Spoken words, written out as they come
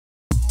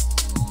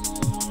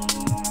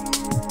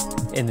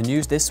In the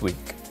news this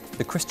week,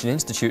 the Christian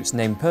Institute's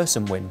named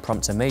person win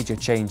prompts a major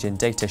change in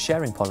data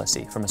sharing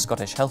policy from a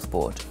Scottish health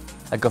board.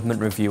 A government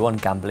review on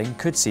gambling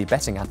could see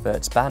betting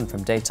adverts banned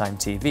from daytime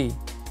TV,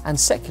 and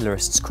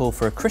secularists call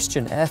for a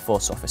Christian Air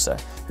Force officer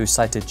who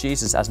cited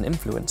Jesus as an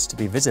influence to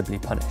be visibly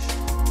punished.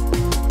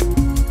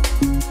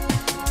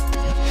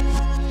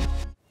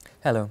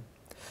 Hello.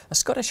 A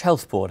Scottish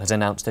health board has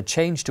announced a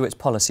change to its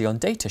policy on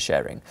data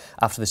sharing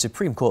after the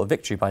Supreme Court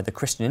victory by the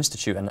Christian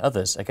Institute and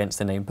others against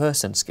the named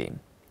person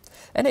scheme.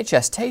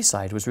 NHS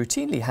Tayside was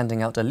routinely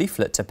handing out a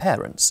leaflet to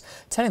parents,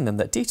 telling them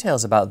that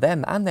details about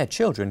them and their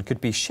children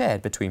could be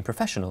shared between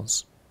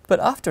professionals.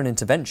 But after an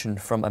intervention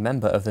from a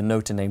member of the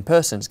No to Name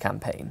Persons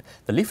campaign,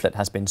 the leaflet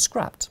has been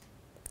scrapped.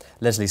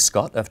 Leslie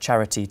Scott of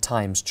charity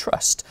Times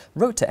Trust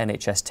wrote to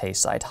NHS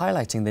Tayside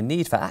highlighting the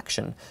need for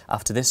action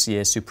after this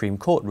year's Supreme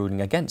Court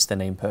ruling against the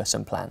named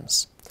person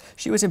plans.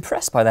 She was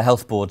impressed by the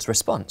health board's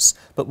response,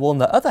 but warned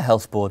that other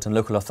health boards and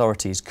local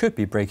authorities could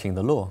be breaking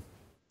the law.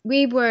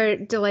 We were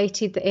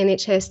delighted that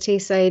NHS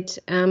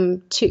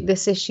Tayside took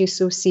this issue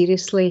so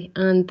seriously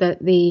and that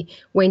they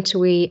went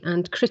away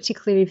and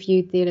critically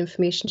reviewed their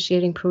information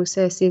sharing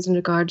processes in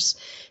regards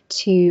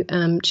to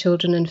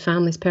children and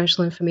families'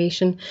 personal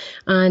information,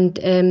 and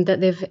that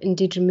they've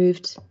indeed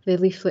removed the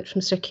leaflet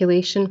from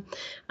circulation.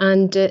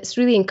 And it's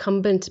really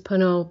incumbent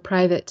upon all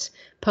private,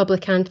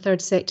 public and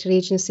third sector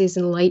agencies,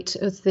 in light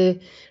of the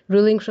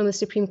ruling from the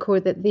Supreme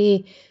Court, that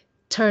they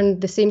turn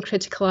the same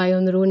critical eye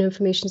on their own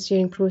information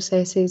sharing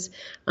processes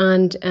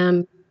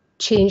and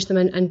change them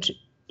and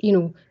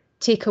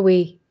take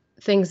away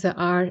things that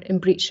are in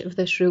breach of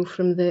this rule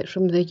from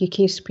the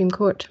UK Supreme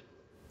Court.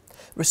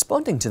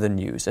 Responding to the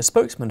news, a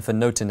spokesman for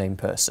No to Name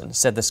Person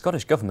said the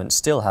Scottish Government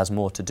still has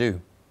more to do.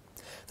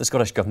 The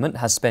Scottish Government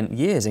has spent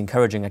years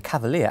encouraging a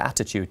cavalier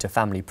attitude to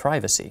family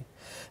privacy.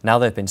 Now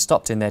they've been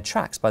stopped in their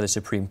tracks by the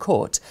Supreme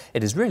Court,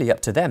 it is really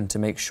up to them to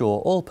make sure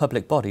all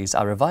public bodies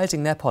are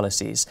revising their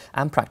policies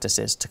and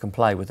practices to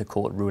comply with the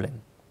court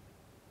ruling.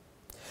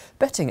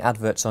 Betting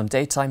adverts on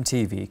daytime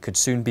TV could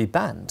soon be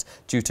banned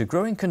due to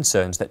growing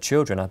concerns that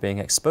children are being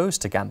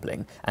exposed to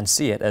gambling and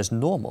see it as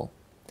normal.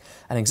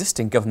 An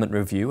existing government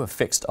review of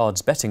fixed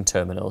odds betting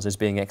terminals is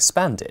being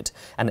expanded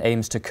and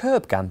aims to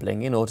curb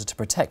gambling in order to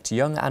protect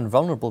young and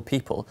vulnerable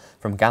people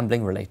from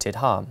gambling-related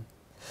harm.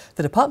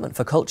 The Department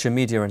for Culture,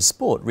 Media and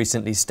Sport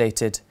recently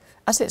stated,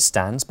 "As it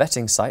stands,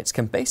 betting sites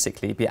can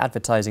basically be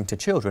advertising to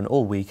children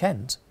all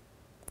weekend."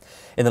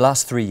 In the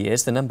last 3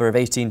 years, the number of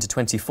 18 to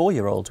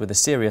 24-year-olds with a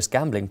serious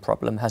gambling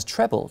problem has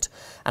trebled,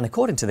 and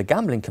according to the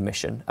Gambling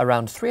Commission,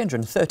 around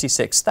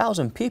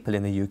 336,000 people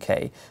in the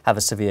UK have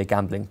a severe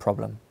gambling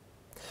problem.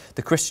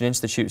 The Christian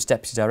Institute's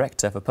Deputy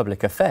Director for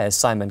Public Affairs,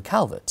 Simon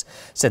Calvert,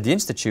 said the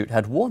Institute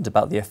had warned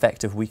about the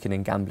effect of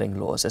weakening gambling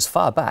laws as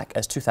far back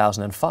as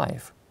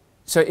 2005.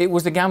 So it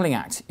was the Gambling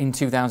Act in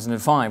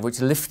 2005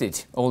 which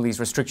lifted all these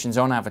restrictions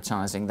on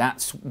advertising.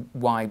 That's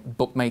why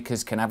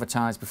bookmakers can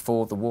advertise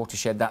before the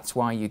watershed. That's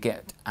why you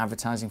get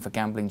advertising for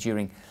gambling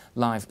during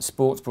live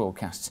sports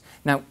broadcasts.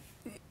 Now,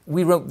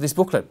 we wrote this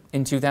booklet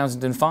in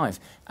 2005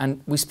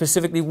 and we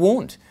specifically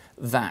warned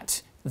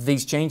that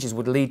these changes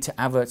would lead to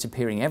adverts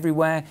appearing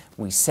everywhere.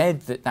 We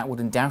said that that would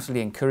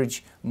undoubtedly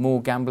encourage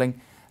more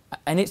gambling.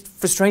 And it's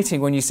frustrating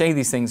when you say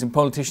these things and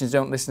politicians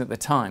don't listen at the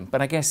time.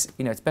 But I guess,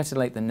 it's better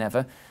late than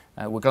never.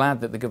 We're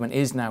glad that the government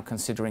is now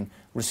considering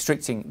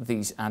restricting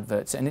these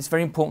adverts. And it's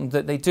very important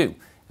that they do,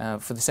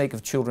 for the sake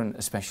of children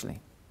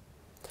especially.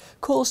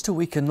 Calls to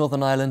weaken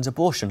Northern Ireland's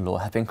abortion law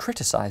have been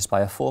criticised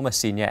by a former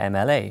senior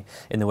MLA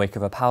in the wake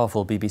of a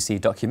powerful BBC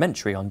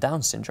documentary on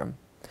Down syndrome.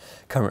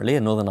 Currently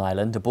in Northern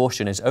Ireland,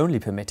 abortion is only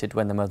permitted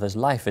when the mother's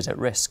life is at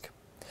risk.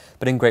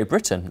 But in Great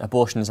Britain,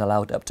 abortion is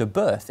allowed up to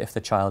birth if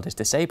the child is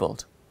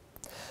disabled.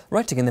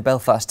 Writing in the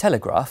Belfast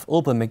Telegraph,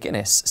 Alban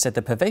McGuinness said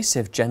the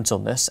pervasive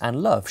gentleness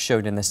and love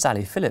shown in the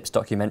Sally Phillips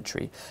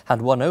documentary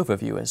had won over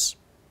viewers.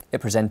 It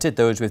presented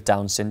those with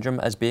Down syndrome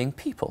as being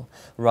people,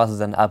 rather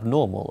than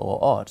abnormal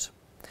or odd.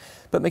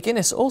 But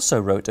McGuinness also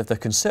wrote of the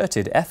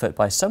concerted effort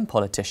by some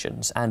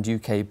politicians and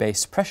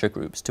UK-based pressure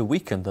groups to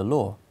weaken the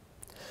law.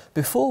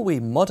 Before we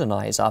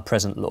modernise our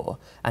present law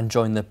and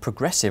join the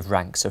progressive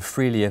ranks of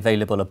freely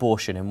available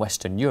abortion in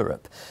Western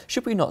Europe,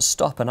 should we not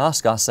stop and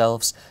ask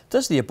ourselves,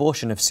 does the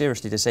abortion of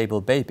seriously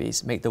disabled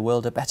babies make the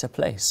world a better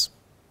place?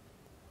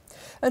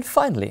 And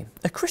finally,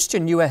 a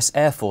Christian US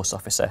Air Force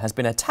officer has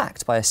been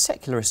attacked by a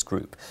secularist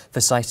group for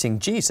citing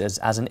Jesus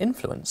as an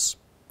influence.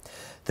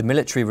 The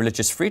Military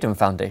Religious Freedom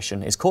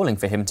Foundation is calling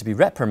for him to be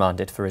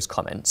reprimanded for his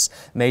comments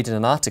made in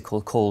an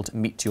article called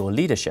Meet Your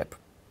Leadership.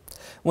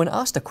 When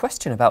asked a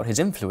question about his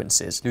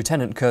influences,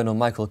 Lieutenant Colonel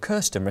Michael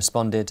Kirsten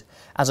responded,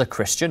 "As a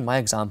Christian, my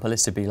example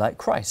is to be like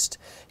Christ.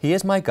 He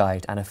is my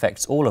guide and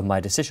affects all of my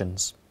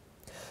decisions."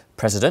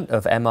 President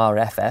of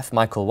MRFF,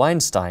 Michael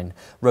Weinstein,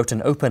 wrote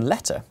an open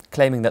letter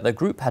claiming that the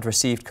group had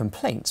received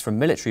complaints from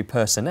military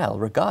personnel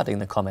regarding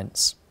the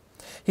comments.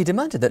 He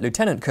demanded that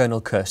Lieutenant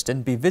Colonel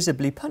Kirsten be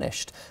visibly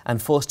punished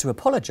and forced to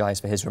apologise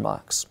for his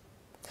remarks.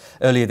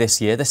 Earlier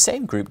this year, the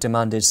same group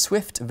demanded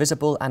swift,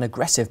 visible and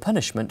aggressive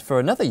punishment for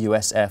another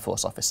US Air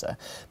Force officer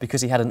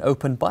because he had an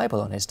open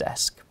Bible on his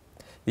desk.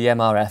 The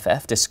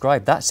MRFF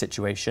described that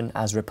situation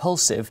as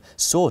repulsive,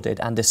 sordid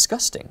and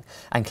disgusting,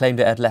 and claimed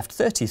it had left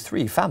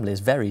 33 families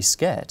very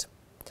scared.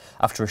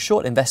 After a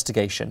short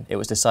investigation, it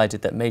was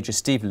decided that Major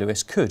Steve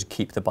Lewis could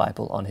keep the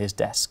Bible on his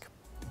desk.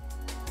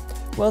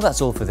 Well,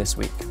 that's all for this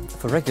week.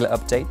 For regular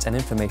updates and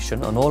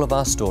information on all of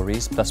our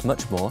stories, plus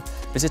much more,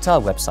 visit our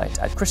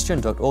website at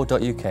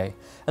christian.org.uk.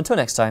 Until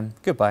next time,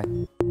 goodbye.